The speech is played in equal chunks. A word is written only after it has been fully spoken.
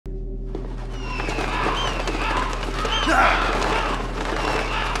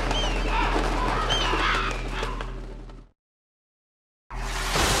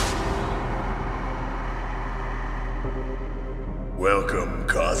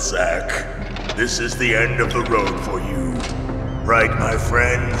sack. This is the end of the road for you. Right, my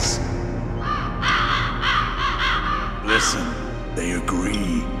friends? Listen, they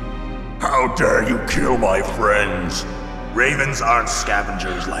agree. How dare you kill my friends? Ravens aren't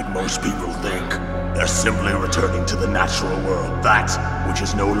scavengers like most people think. They're simply returning to the natural world, that which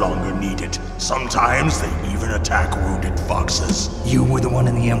is no longer needed. Sometimes they even attack wounded foxes. You were the one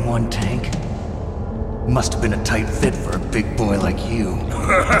in the M1 tank? Must have been a tight fit for a big boy like you.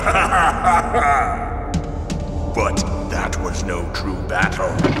 But that was no true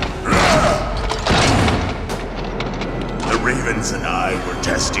battle. The Ravens and I were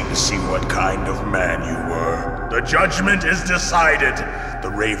testing to see what kind of man you were. The judgment is decided. The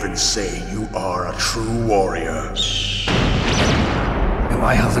Ravens say you are a true warrior. Am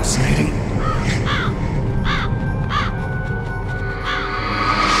I hallucinating?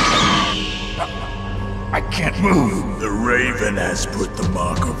 I can't move. The Raven has put the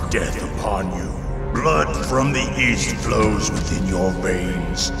mark of death upon you. Blood from the east flows within your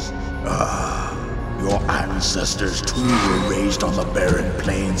veins. Your ancestors too were raised on the barren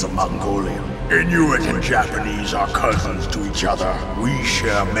plains of Mongolia. Inuit and Japanese are cousins to each other. We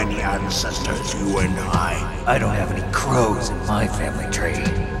share many ancestors, you and I. I don't have any crows in my family tree.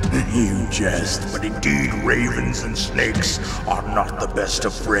 You jest, but indeed ravens and snakes are not the best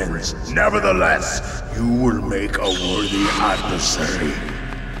of friends. Nevertheless, you will make a worthy adversary.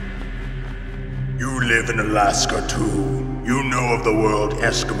 You live in Alaska too. You know of the World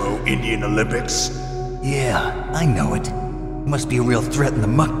Eskimo Indian Olympics? Yeah, I know it. Must be a real threat in the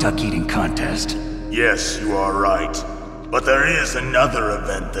muck duck eating contest. Yes, you are right. But there is another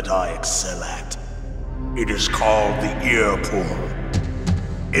event that I excel at. It is called the ear pull.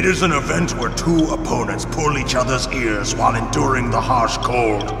 It is an event where two opponents pull each other's ears while enduring the harsh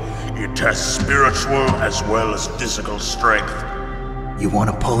cold. It tests spiritual as well as physical strength. You want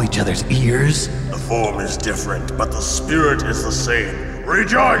to pull each other's ears? The form is different, but the spirit is the same.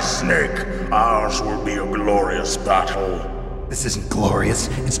 Rejoice, Snake! Ours will be a glorious battle. This isn't glorious,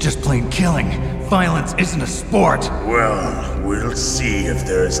 it's just plain killing. Violence isn't a sport. Well, we'll see if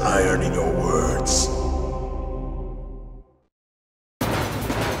there is iron in your words.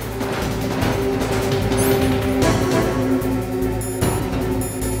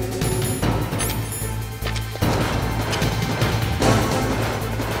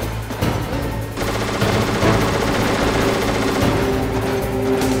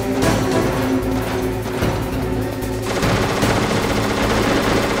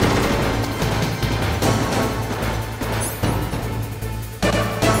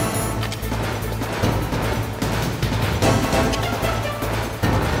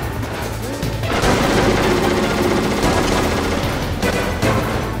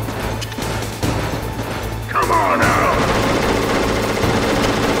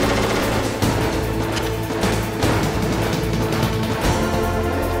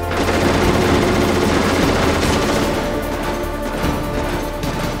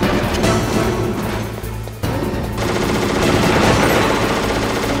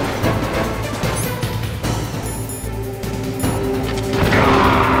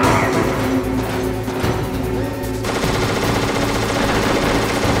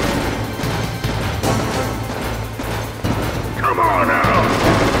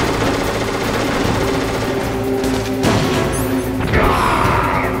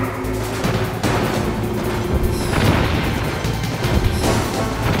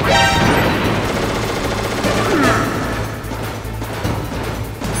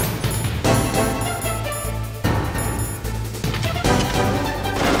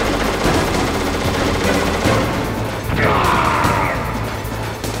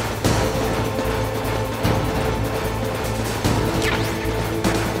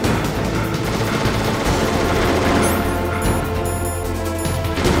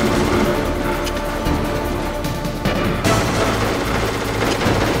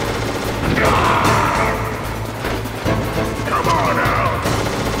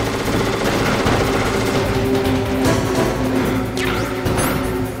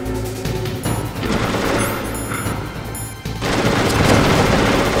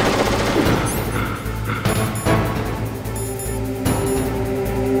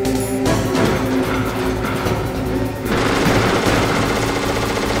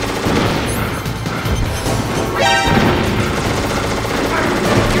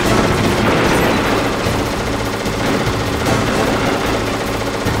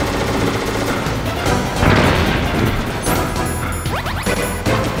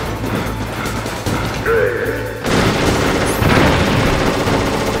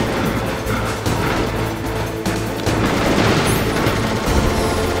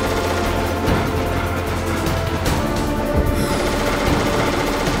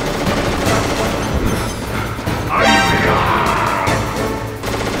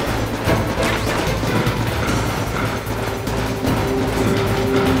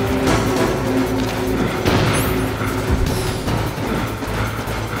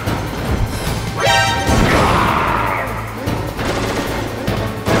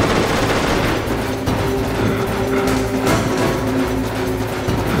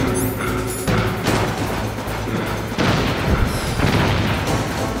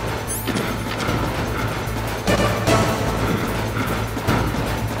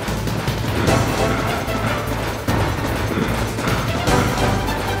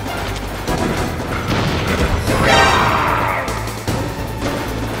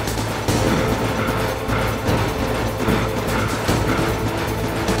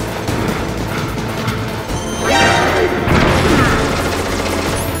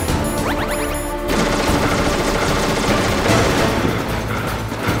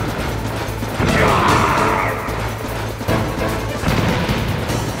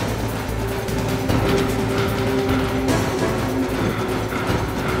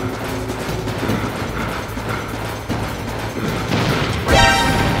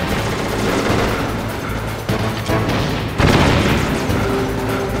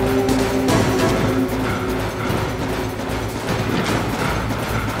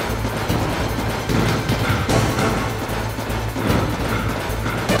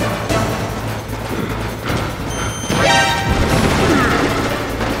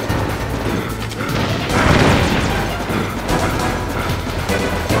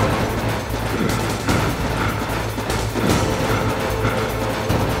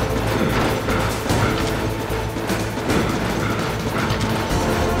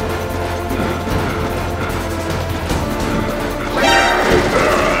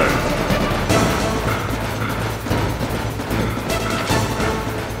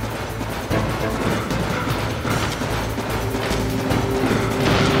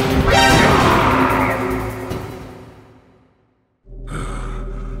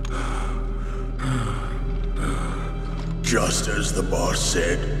 Just as the boss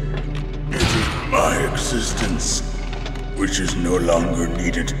said, it is my existence which is no longer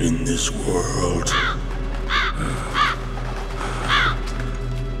needed in this world.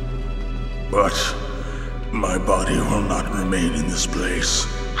 But my body will not remain in this place.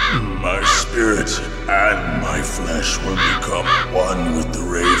 My spirit and my flesh will become one with the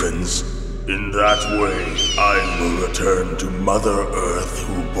ravens. In that way, I will return to Mother Earth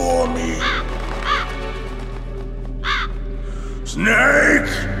who bore me. Snake!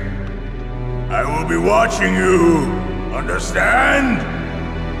 I will be watching you. Understand?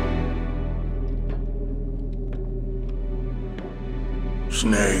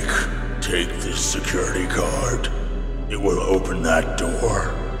 Snake, take this security card. It will open that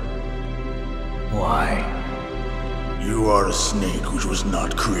door. Why? You are a snake which was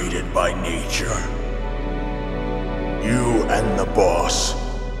not created by nature. You and the boss.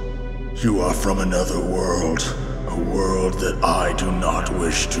 You are from another world. A world that I do not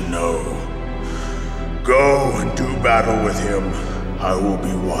wish to know. Go and do battle with him. I will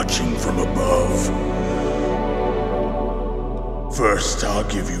be watching from above. First, I'll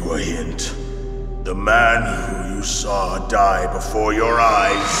give you a hint. The man who you saw die before your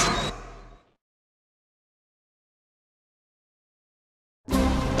eyes.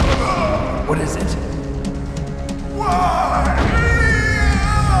 What is it?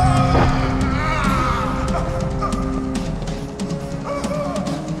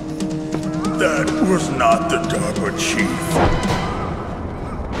 That was not the DARPA chief.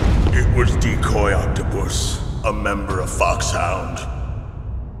 It was Decoy Octopus, a member of Foxhound.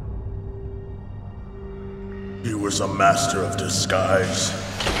 He was a master of disguise.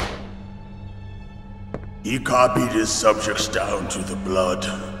 He copied his subjects down to the blood.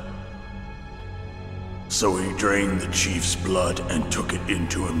 So he drained the chief's blood and took it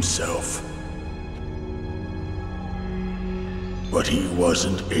into himself. But he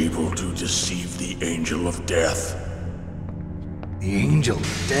wasn't able to deceive the Angel of Death. The Angel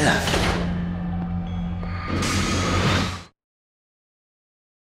of Death?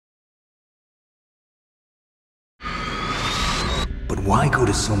 But why go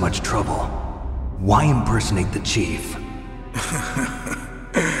to so much trouble? Why impersonate the chief?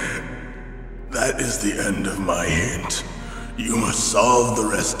 That is the end of my hint. You must solve the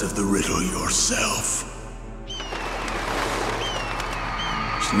rest of the riddle yourself.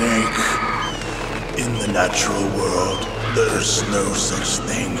 Snake, in the natural world, there's no such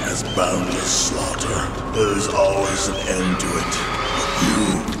thing as boundless slaughter. There's always an end to it. But you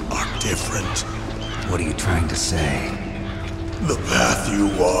are different. What are you trying to say? The path you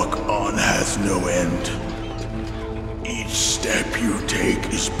walk on has no end. Each step you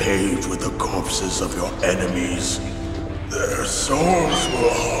take is paved with the corpses of your enemies. Their souls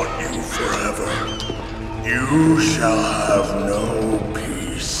will haunt you forever. You shall have no peace.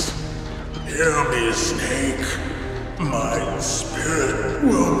 Hear me, Snake. My spirit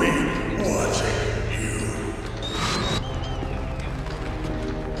will be watching.